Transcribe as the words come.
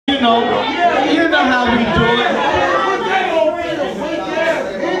you know how we do it.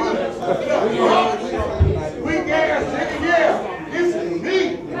 We gas, yeah. This is me.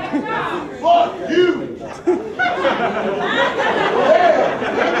 Fuck you.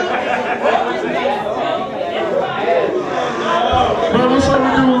 Bro, what's up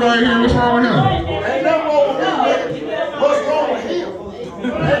with dude right here? What's wrong with him? Ain't nothing wrong with me, nigga. What's wrong with him?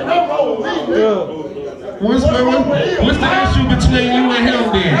 Ain't nothing wrong with me, nigga. What's the issue between you and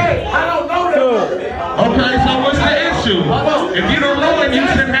him then? Hey, I don't know that. Okay, so what's the issue? If you don't know him, you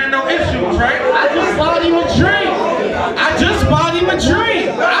shouldn't have no issues, right? I just bought him a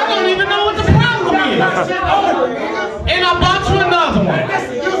drink. I don't even know what the problem is. And I bought you another one.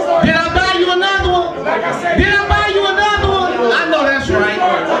 Did I buy you another one? I know that's right.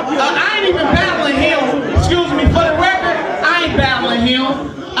 I ain't even battling him. Excuse me, for the record, I ain't battling him.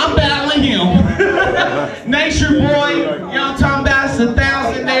 I'm battling him. Nature boy, you know what I'm talking about? It's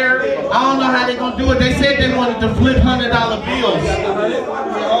 1,000 there. I don't know how they gonna do it. They said they wanted to flip $100 bills.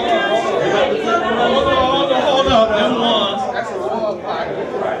 Hold up, them ones. That's a wall pocket.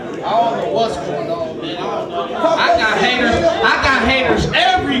 I don't know what's going on, man. I got haters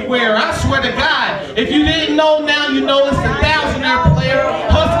everywhere. I swear to God. If you didn't know now, you know it's the 1,000-air player.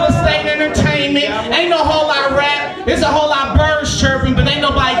 Hustler State Entertainment. Ain't no whole lot rap. It's a whole lot birds chirping, but ain't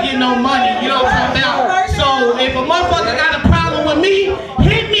nobody getting no money. You know what I'm talking about? So if a motherfucker got a problem with me,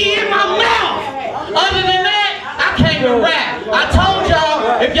 hit me in my mouth. Other than that, I can't even rap. I told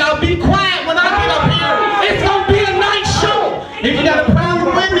y'all, if y'all be quiet when I get up here, it's gonna be a nice show. If you got a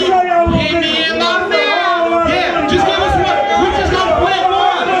problem with me, hit me in my mouth. Yeah, just give us one. We just gonna flip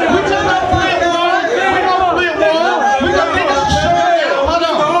one. We gonna make a show now. Hold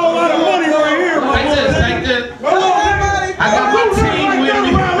on. Like this. I got my team with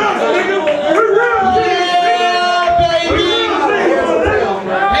me. Yeah, baby.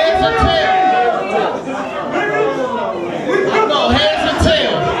 Heads or tails? I know, heads or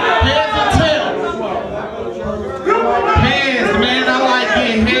tails? Heads, man. I like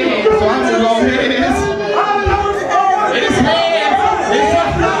getting heads, so I'm gonna go heads. It's heads. It's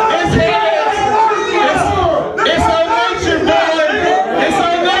heads. It's on nature, boy. It's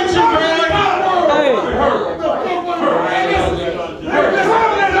on nature, boy.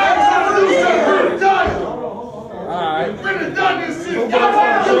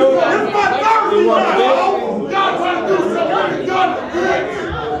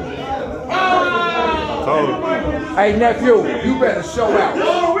 Hey nephew, you better show out.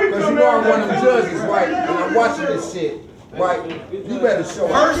 Because you know I'm one of them judges, right? And I'm watching this shit, right? You better show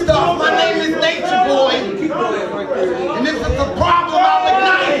out. First off, my name is Nature Boy. And if it's a problem, I'll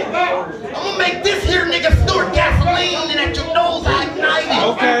ignite it. I'm gonna make this here nigga snort gasoline and at your nose I ignite it.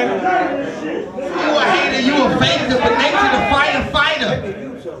 Okay. You a hater, you a faker, but Nature the fighter.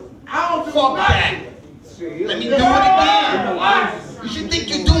 I don't fuck that. Let me do it again. You should think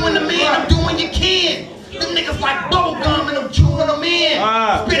you're doing the man, I'm doing your kid. Them niggas like bubble gum and I'm chewing them in.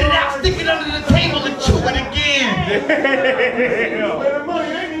 Spit it out, stick it under the table and chew it again.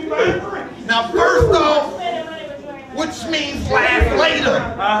 Now first off, which means last later.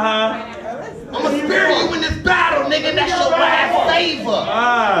 I'ma spare you in this battle, nigga, that's your last favor.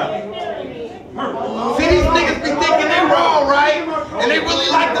 See, these niggas be thinking they wrong, right? And they really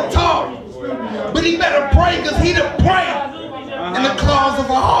like to talk. But he better pray, cause he the prey in the claws of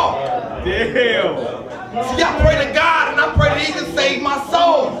a hawk. Damn. See, I pray to God and I pray that he can save my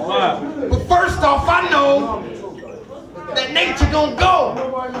soul. But first off, I know that Nature gonna go.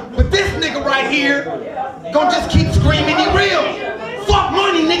 But this nigga right here gonna just keep screaming he real. Fuck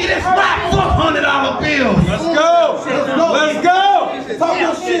money, nigga, that's right. Fuck $100 bills. Let's go. Let's go. Talk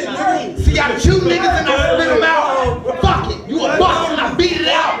your shit, nigga. See, I chew niggas and I spit them out. Fuck it, you a boss and I beat it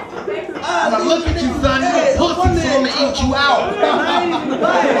out. And I look at you, son, you a pussy, so I'ma eat you out.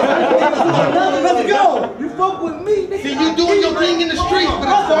 Let's go. You fuck with me, nigga. See, you doing your thing in the streets, but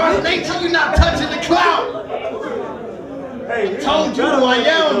as far as Nature, you're not touching the clout. I told you who I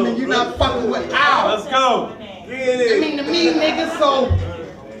am, and you're not fucking with Al. Let's go. I mean to me, nigga, so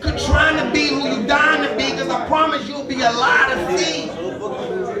quit trying to be who you dying to be, cause I promise you'll be a lie to see.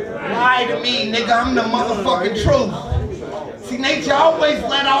 Lie to me, nigga, I'm the motherfucking truth. See, Nature always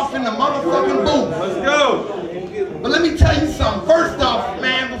let off in the motherfucking booth. Let's go. But let me tell you something. First off,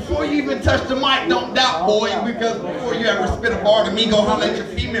 man, before you even touch the mic, don't doubt, boy, because before you ever spit a bar to me, go holler at your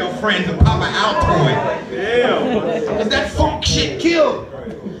female friends and pop an Altoid. Damn. Cause that fuck shit killed.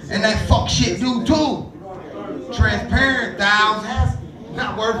 And that fuck shit do too. Transparent, thousands.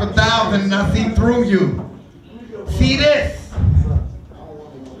 Not worth 1,000 and I see through you. See this?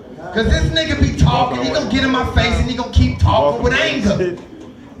 Cause this nigga be talking, he gonna get in my face and he gonna keep talking with anger.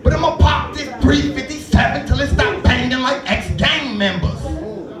 But I'ma pop this 357 till it stop banging like ex-gang members.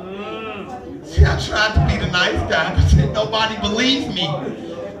 See, I tried to be the nice guy, but shit, nobody believes me.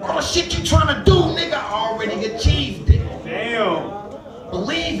 All the shit you trying to do, nigga, I already achieved it. Damn.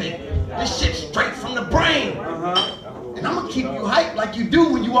 Believe it. This shit straight from the brain. And I'ma keep you hyped like you do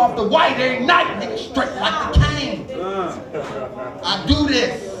when you off the white every night, nigga, straight like the cane. I do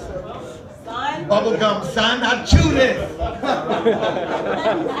this. Bubblegum, son, I chew this.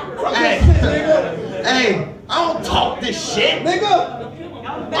 Hey, I don't talk this shit, nigga.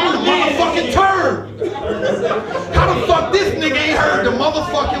 I'm the motherfucking turd. How the fuck this nigga ain't heard the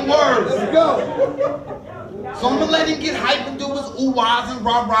motherfucking words? Let's go. So I'm gonna let him get hyped and do his ooh-ahs and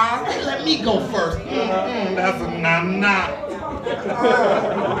rah-rahs. They let me go first. That's a nah-nah.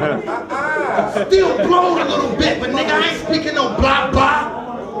 Still blown a little bit, but nigga, I ain't speaking no blah-blah.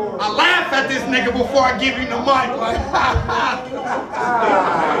 I laugh at this nigga before I give him the mic, like,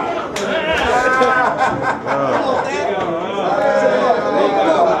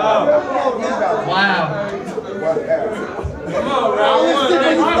 Wow. Come on, round one.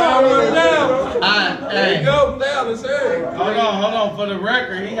 Hey. Go down, let's hear it. Hold on. For the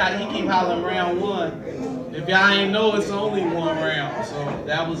record, he keep hollering round one. If y'all ain't know, it's only one round, so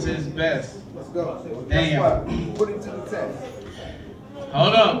that was his best. Let's go. Damn. Put it to the test.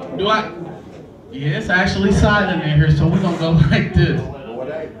 Hold up. Do I? Yeah, it's actually silent in here, so we're gonna go like this.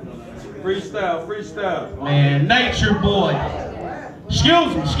 Freestyle. Man, Nature Boy.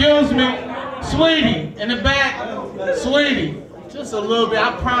 Excuse me. Sweetie, in the back. Sweetie. Just a little bit.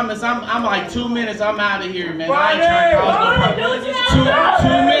 I promise. I'm like 2 minutes. I'm out of here, man. I ain't trying to cause no problem. 2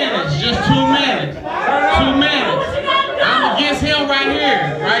 minutes. Just 2 minutes. 2 minutes. I'm against him right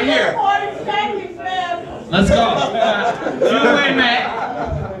here. Right here. Let's go. You win that.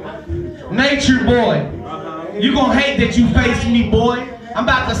 Nature Boy. You gonna hate that you faced me, boy. I'm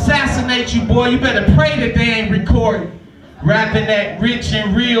about to assassinate you, boy. You better pray that they ain't recording. Rapping that rich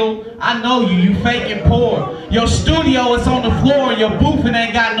and real. I know you faking poor. Your studio is on the floor and your booth and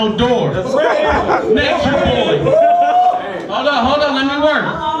ain't got no door. Nature Boy. Hold on, let me work.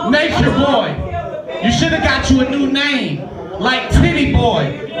 Nature Boy. You should have got you a new name. Like Titty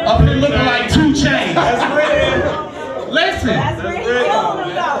Boy. Up here looking like 2 Chainz. Listen.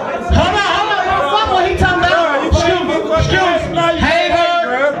 Hold on. Fuck what he talking about. Excuse me. Hater.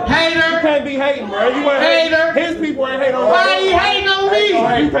 You can't be hating, bro. You ain't Hater. His people ain't hating on Why he hating on me?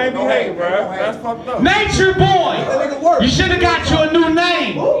 You can't be hating, bro. That's fucked up. Nature Boy. You should have got you a new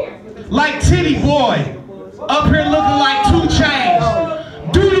name. Like Titty Boy. Up here looking like 2 Chainz.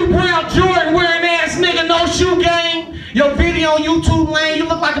 Doodoo Brown Jordan wearing ass nigga, no shoe game. Your video on YouTube lane, you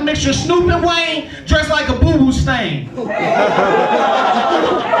look like a mixture of Snoop and Wayne, dressed like a boo-boo stain. Hold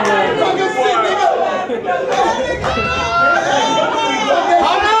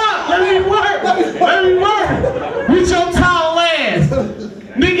on, let me work. With your tall ass.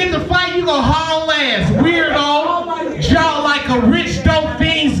 Nigga, get the fight, you gon' haul ass. Weirdo. Jaw like a rich dope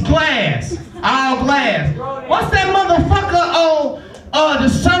fiend's glass. All glass. What's that motherfucker on the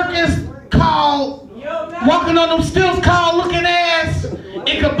circus called, walking on them stills called looking ass?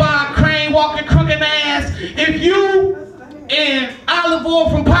 Ichabod Crane walking crooked ass. If you and Olive Oil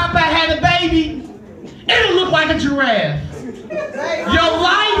from Popeye had a baby, it'll look like a giraffe. Your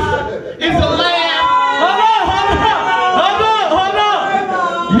life is a laugh. Hold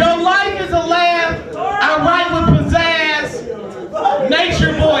on. Your life is a laugh. I write with pizzazz.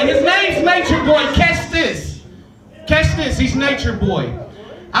 Nature Boy. His name's Nature Boy. Catch this. He's Nature Boy.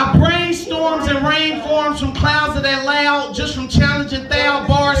 I brainstorms and rainforms from clouds of that loud, just from challenging thou.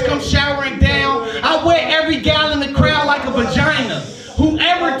 Bars come showering down. I wet every gal in the crowd like a vagina.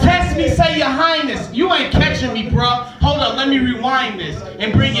 Whoever tests me, say your highness. You ain't catching me, bruh. Hold up, let me rewind this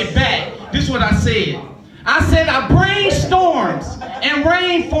and bring it back. This is what I said. I said I brainstorms and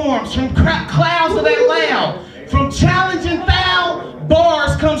rainforms from clouds of that loud. From challenging thou,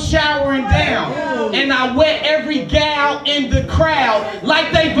 bars come showering down. And I wet every gal in the crowd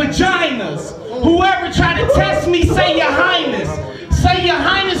like they vaginas. Whoever try to test me, say your highness. Say your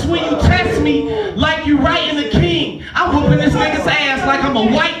highness when you test me like you writing the king. I'm whooping this nigga's ass like I'm a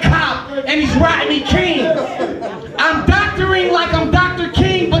white cop and he's writing me king. I'm doctoring like I'm Dr.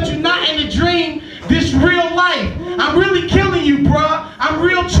 King, but you're not in a dream. This real life. I'm really killing you, bruh. I'm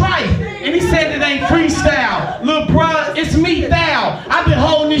real trite. And he said it ain't freestyle. Lil' bruh, it's me, thou. I've been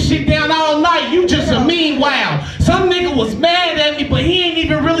holding this shit down all night. You just a mean wow. Some nigga was mad at me, but he ain't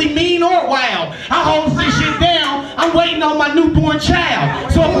even really mean or wild. I hold this shit down. I'm waiting on my newborn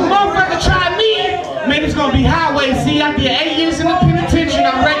child. So if a motherfucker try me, man, it's gonna be highway. See, I did 8 years in the penitentiary.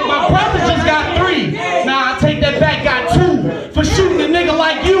 My brother just got 3. Nah, I take that back, got 2. For shooting a nigga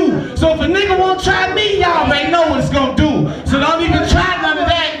like you So if a nigga won't try me, y'all already know what it's gonna do. So don't even try none of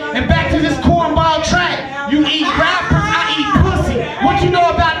that. And back to this cornball track. You eat rappers, I eat pussy. What you know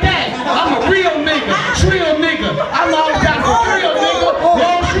about that? I'm a real nigga, trill nigga. I'm all about the real nigga.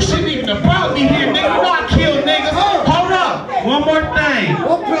 Lord, you shouldn't even have brought me here, nigga. You know I kill niggas. Hold up, one more thing.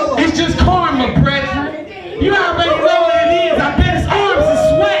 It's just karma, brethren. You already know what it is. I bet his arms are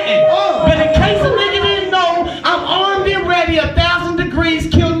sweating. But in case a nigga didn't know, I'm armed and ready, 1,000 degrees,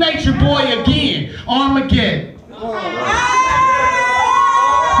 kill nature boy again. Armageddon.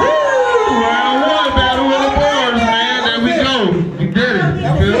 Round one, battle with the boys, man. There we go. We did it.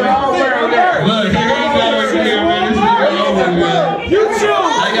 You feel me? Look, here we go again, man. This is over, man. You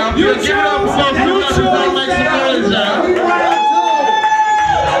choose. Like, y'all feel, give it up for folks. You choose. Don't make some noise, y'all.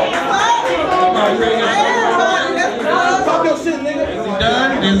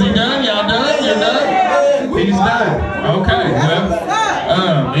 Is he done? Y'all done? You done? He's done. Okay, well,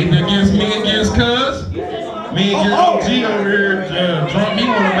 either against me against Cuz, me against OG over here, drunk me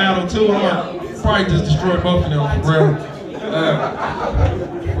want to battle too. I'm gonna probably just destroy both of them for real.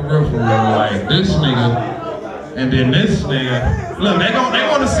 For real. Like this nigga, and then this nigga. Look, they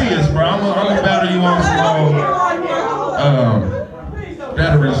want to see us, bro. I'm gonna battle you on some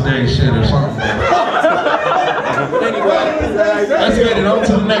Veterans Day shit or something. Anyway, let's get it on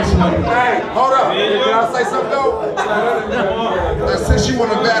to the next one. Hey, hold up. Can I say something though? Since you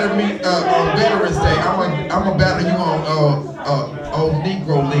want to battle me on Veterans Day, I'm gonna battle you on old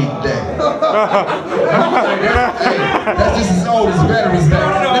Negro League Day. Hey, that's just as old as Veterans Day.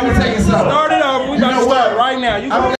 Let me tell you something. Start it off. We about to start right now.